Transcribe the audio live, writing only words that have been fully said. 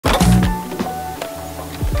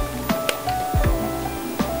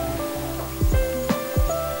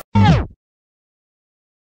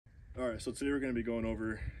Alright, so today we're going to be going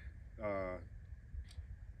over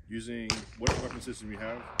using whatever weapon system you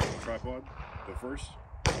have on the tripod, but first,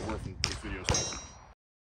 we'll work from this video.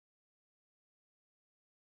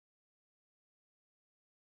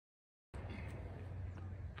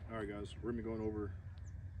 Alright guys, we're going to be going over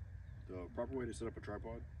the proper way to set up a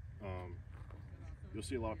tripod. You'll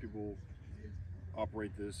see a lot of people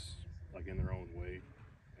operate this like in their own way,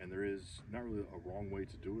 and there is not really a wrong way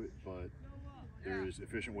to do it, but there's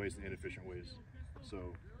efficient ways and inefficient ways.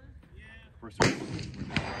 So first thing we're going to do is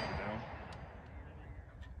write it down,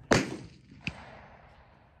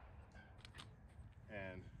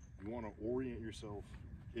 and you want to orient yourself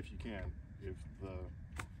if you can, if the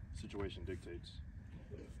situation dictates.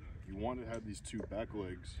 You want to have these two back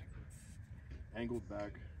legs angled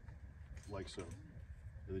back like so,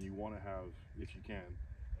 and then you want to have, if you can,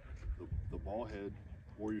 the ball head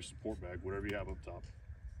or your support bag, whatever you have up top,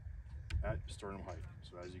 at sternum height.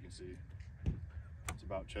 So as you can see, it's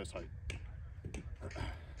about chest height.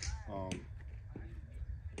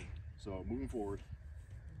 So moving forward,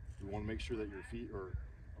 you want to make sure that your feet are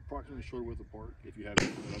approximately shoulder width apart if you have it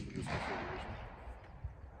set up in this configuration.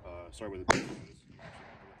 Sorry with the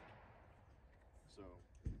so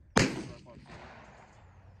tripod set.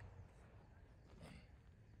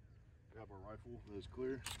 We have our rifle that is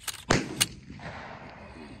clear, and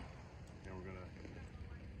we're gonna,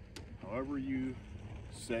 however you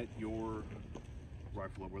set your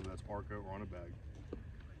rifle up, whether that's ARCA or on a bag,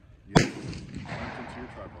 you have to clamp into your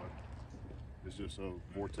tripod. It's just a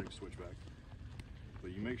Vortex switchback,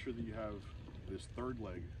 but you make sure that you have this third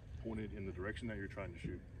leg pointed in the direction that you're trying to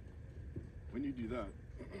shoot. When you do that,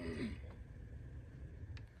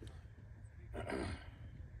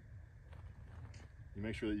 you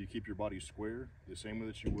make sure that you keep your body square the same way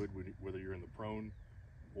that you would whether you're in the prone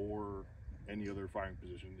or any other firing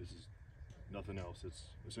position. This is nothing else. It's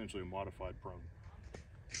essentially a modified prone.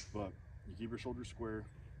 But you keep your shoulders square.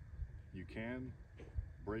 You can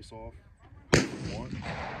brace off if you want.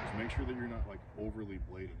 Just make sure that you're not like overly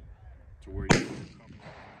blading to where you compromise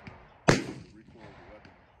the recoil of the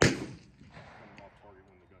weapon coming off target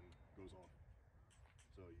when the gun goes off.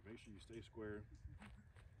 So you make sure you stay square.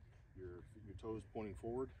 Your toes pointing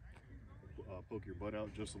forward, poke your butt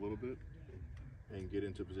out just a little bit, and get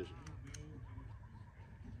into position.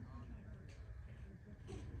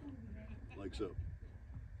 Like so.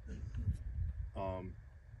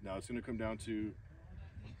 Now it's going to come down to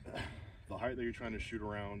the height that you're trying to shoot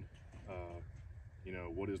around, you know,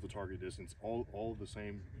 what is the target distance, all the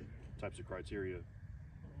same types of criteria.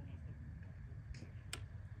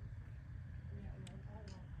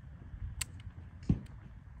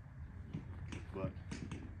 But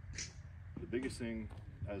the biggest thing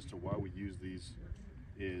as to why we use these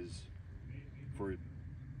is for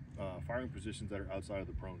firing positions that are outside of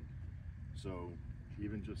the prone. So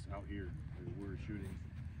even just out here, we're shooting.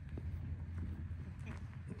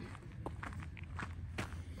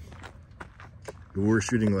 We're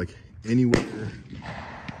shooting like anywhere,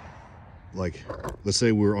 like let's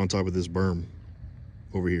say we're on top of this berm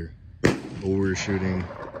over here, or we're shooting,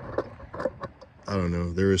 I don't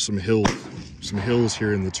know, there are some hills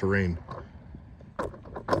here in the terrain.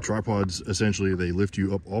 Tripods, essentially, they lift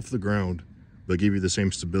you up off the ground, but give you the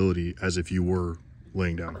same stability as if you were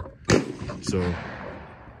laying down. So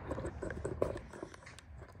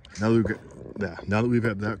now that we've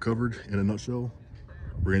had that covered in a nutshell,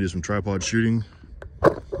 we're gonna do some tripod shooting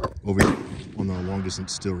over here on the long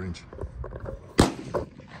distance still range.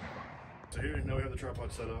 So here, now we have the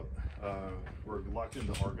tripod set up. We're locked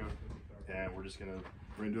into ARCA, and we're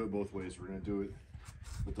gonna do it both ways. We're gonna do it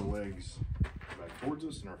with the legs back towards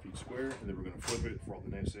us and our feet square, and then we're gonna flip it for all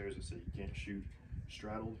the naysayers that say you can't shoot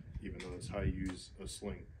straddled, even though that's how you use a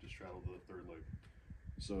sling to straddle the third leg.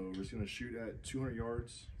 So we're just gonna shoot at 200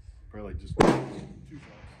 yards, probably like just 2 shots.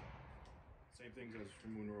 Same things as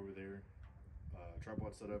from when we're over there.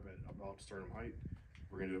 Tripod set up at about sternum height.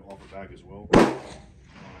 We're gonna do it off the back as well.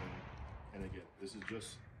 And again, this is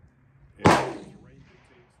just, if the terrain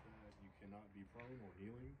dictates that you cannot be prone or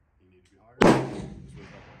kneeling, you need to be higher. This way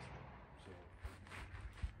that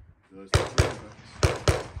best.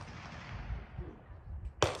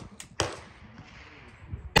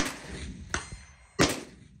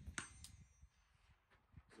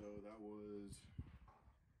 So that was,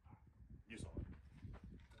 you saw it.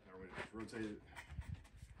 Now we're gonna just rotate it.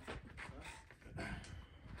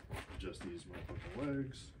 Adjust these motherfucking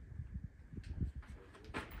legs.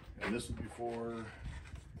 And this would be for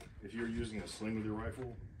if you're using a sling with your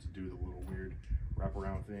rifle to do the little weird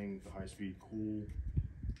wraparound thing, the high speed, cool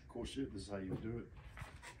shit. This is how you do it.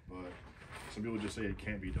 But some people just say it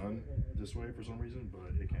can't be done this way for some reason,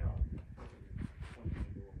 but it can.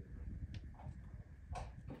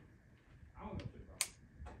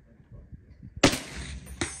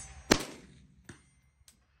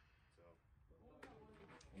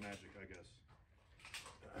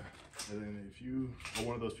 And then if you are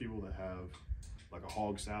one of those people that have like a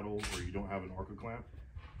hog saddle or you don't have an Arca clamp,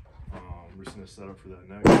 we're just gonna set up for that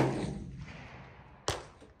next.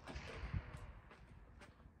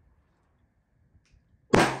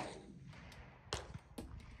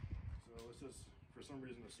 So let's just, for some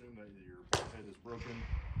reason, assume that your head is broken,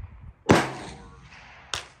 or I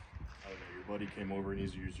don't know, your buddy came over and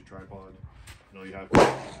needs to use your tripod. You know, you have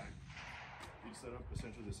feet set up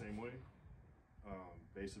essentially the same way.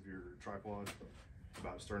 Base of your tripod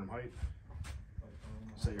about sternum height.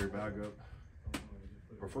 Set your bag up,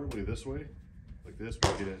 preferably this way, like this.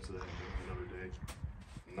 We'll get into that another day.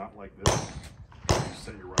 Not like this. You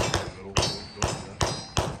set your rifle in the middle. Don't do that.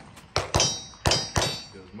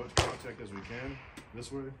 Get as much contact as we can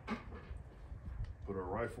this way. Put our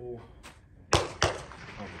rifle on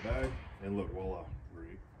the bag, and look, voila,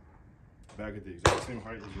 we're back at the exact same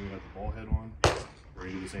height as when we had the ball head on. We're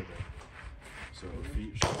gonna do the same thing. So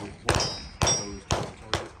feet, shoulders, toes,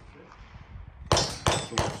 target.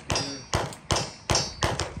 Shoulder scanner.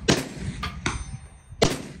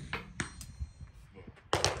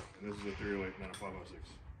 And this is a 308, not a 506.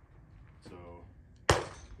 So,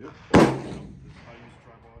 yeah. This is how you use a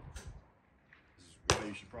tripod. This is why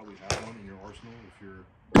you should probably have one in your arsenal if you're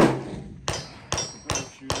a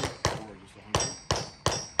competitive shooter or just a hunter.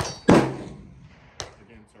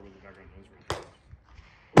 Again, sorry about the background noise.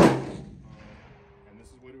 And this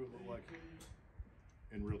is what it would look like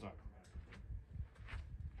in real time.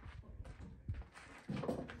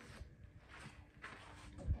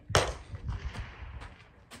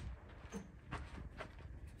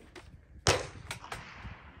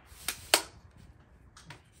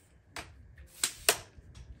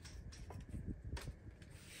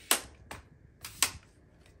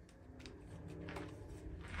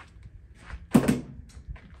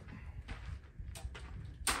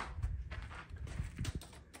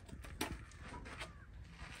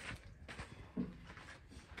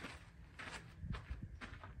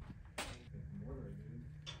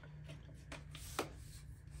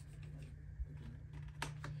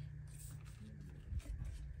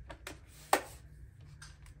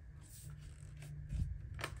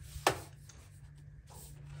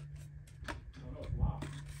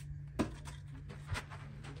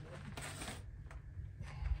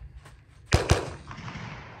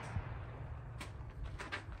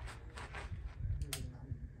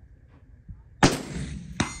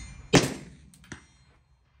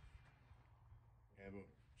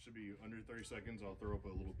 Should be under 30 seconds. I'll throw up a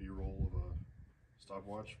little B-roll of a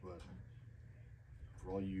stopwatch, but for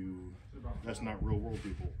all you that's not real world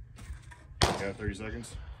people, you got 30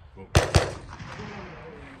 seconds. Boom.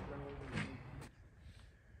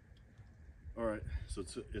 All right, so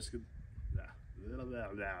it's good.